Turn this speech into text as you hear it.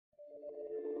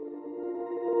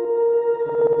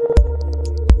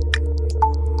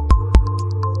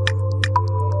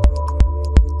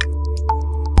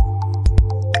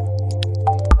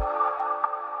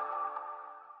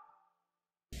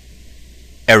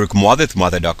Eric Muathe,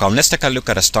 Muathe.com. Let's take a look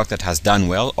at a stock that has done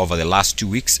well over the last 2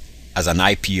 weeks as an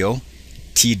IPO,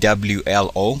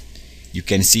 TWLO. You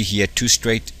can see here 2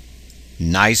 straight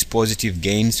nice positive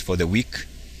gains for the week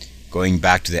going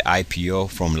back to the IPO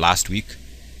from last week.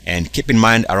 And keep in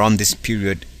mind, around this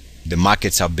period the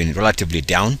markets have been relatively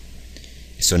down,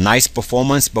 so nice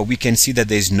performance, but we can see that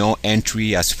there is no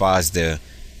entry as far as the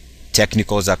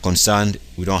technicals are concerned.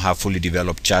 We don't have fully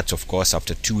developed charts, of course.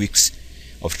 After 2 weeks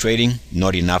of trading,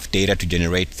 not enough data to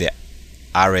generate the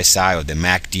RSI or the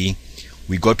MACD.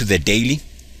 We go to the daily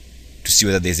to see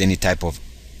whether there's any type of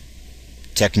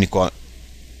technical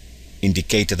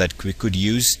indicator that we could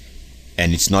use,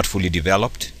 and it's not fully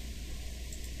developed.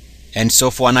 And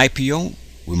so for an IPO,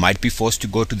 we might be forced to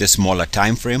go to the smaller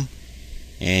time frame,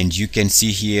 and you can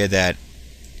see here that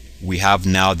we have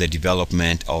now the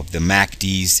development of the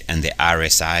MACDs and the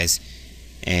RSIs.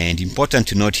 And important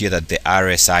to note here that the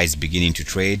RSI is beginning to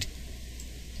trade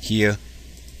here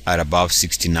at above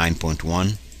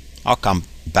 69.1. I'll come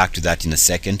back to that in a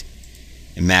second.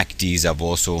 The MACDs have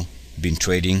also been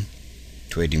trading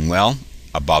well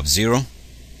above 0,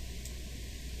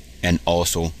 and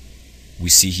also we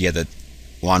see here that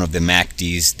one of the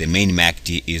MACDs, the main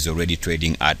MACD, is already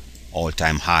trading at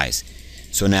all-time highs.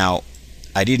 So now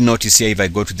I did notice here, if I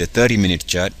go to the 30-minute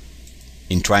chart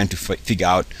in trying to figure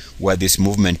out where this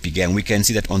movement began, we can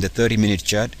see that on the 30-minute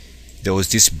chart there was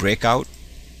this breakout.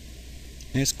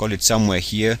 Let's call it somewhere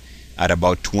here at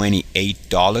about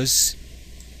 $28,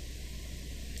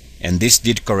 and this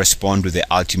did correspond with the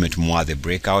ultimate Muathe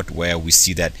breakout, where we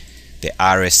see that the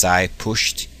RSI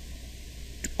pushed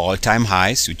to all-time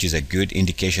highs, which is a good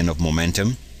indication of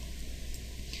momentum,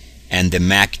 and the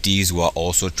MACDs were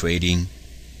also trading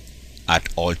at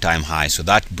all-time highs. So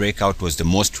that breakout was the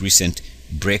most recent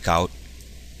breakout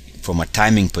from a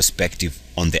timing perspective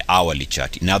on the hourly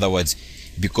chart. In other words,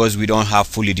 because we don't have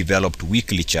fully developed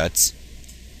weekly charts,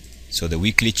 so the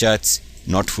weekly charts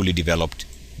not fully developed,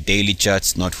 daily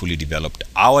charts not fully developed,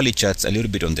 hourly charts a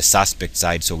little bit on the suspect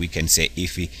side, so we can say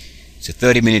iffy. So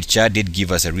 30-minute chart did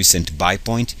give us a recent buy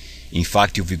point. In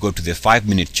fact, if we go to the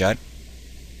 5-minute chart,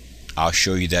 I'll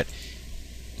show you that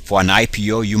for an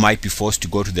IPO you might be forced to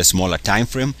go to the smaller time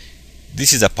frame.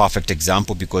 This is a perfect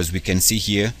example because we can see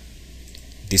here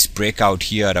this breakout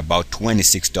here at about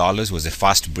 $26 was a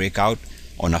fast breakout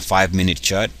on a 5-minute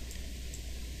chart.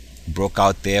 Broke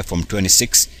out there from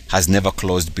 26, has never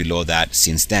closed below that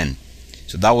since then.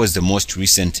 So that was the most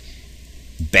recent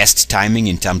best timing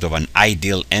in terms of an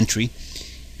ideal entry.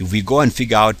 If we go and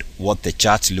figure out what the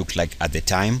charts looked like at the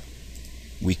time,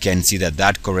 we can see that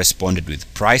that corresponded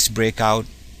with price breakout,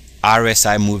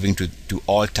 RSI moving to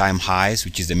all-time highs,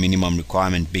 which is the minimum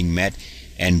requirement being met,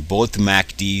 and both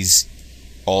MACDs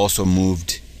also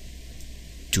moved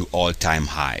to all-time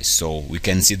highs. So we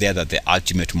can see there that the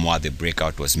ultimate Muathe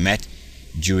breakout was met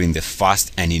during the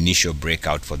first and initial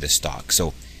breakout for the stock.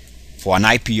 So for an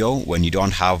IPO, when you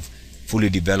don't have fully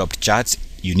developed charts,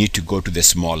 you need to go to the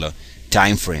smaller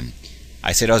time frame.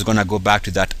 I said I was going to go back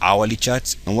to that hourly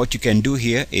charts, and what you can do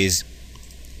here is,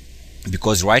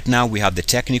 because right now we have the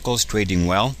technicals trading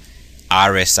well,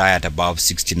 RSI at above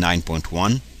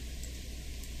 69.1,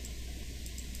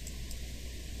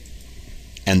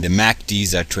 and the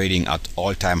MACDs are trading at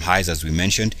all-time highs as we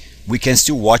mentioned. We can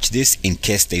still watch this in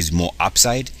case there is more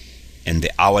upside, and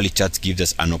the hourly charts gives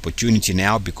us an opportunity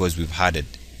now because we've had an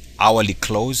hourly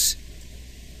close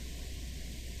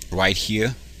right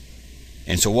here.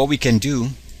 And so what we can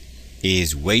do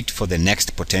is wait for the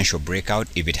next potential breakout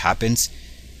if it happens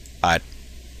at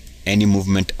any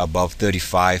movement above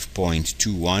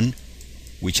 35.21,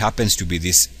 which happens to be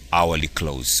this hourly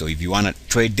close. So if you want to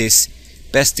trade this,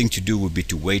 best thing to do would be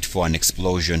to wait for an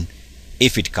explosion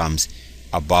if it comes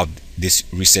above this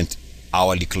recent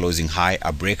hourly closing high.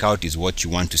 A breakout is what you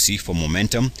want to see for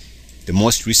momentum. The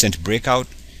most recent breakout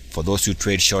for those who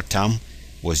trade short term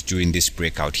was during this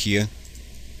breakout here,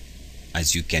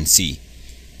 as you can see.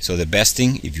 So the best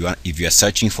thing, if you are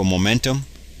searching for momentum,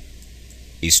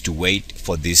 is to wait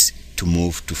for this to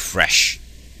move to fresh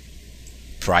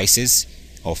prices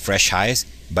or fresh highs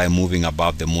by moving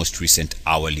above the most recent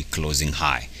hourly closing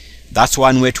high. That's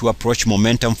one way to approach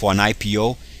momentum for an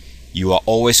IPO. You are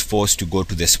always forced to go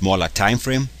to the smaller time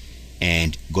frame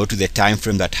and go to the time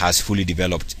frame that has fully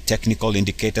developed technical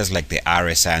indicators like the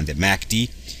RSI and the MACD.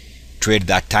 Trade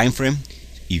that time frame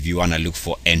if you want to look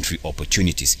for entry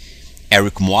opportunities.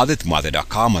 Eric Muathe,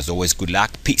 Muathe.com. As always, good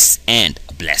luck, peace, and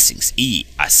blessings.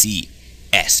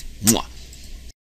 E-A-C-S.